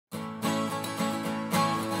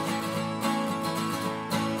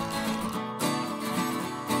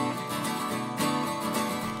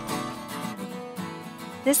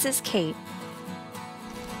This is Kate.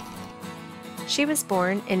 She was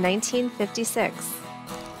born in 1956.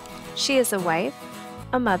 She is a wife,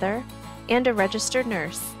 a mother, and a registered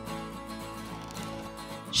nurse.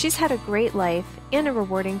 She's had a great life and a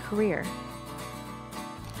rewarding career.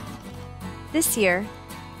 This year,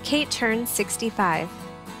 Kate turns 65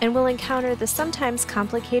 and will encounter the sometimes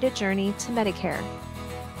complicated journey to Medicare.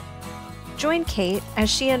 Join Kate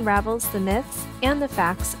as she unravels the myths and the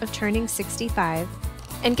facts of turning 65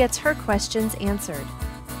 and gets her questions answered.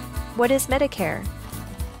 What is Medicare?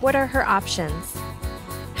 What are her options?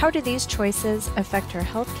 How do these choices affect her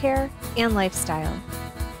health care and lifestyle?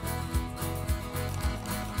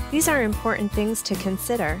 These are important things to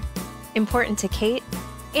consider, important to Kate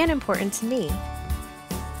and important to me,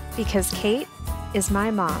 because Kate is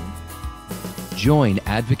my mom. Join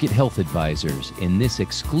Advocate Health Advisors in this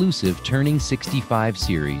exclusive Turning 65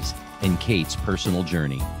 series and Kate's personal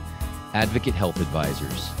journey. Advocate Health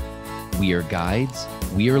Advisors. We are guides,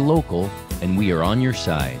 we are local, and we are on your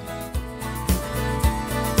side.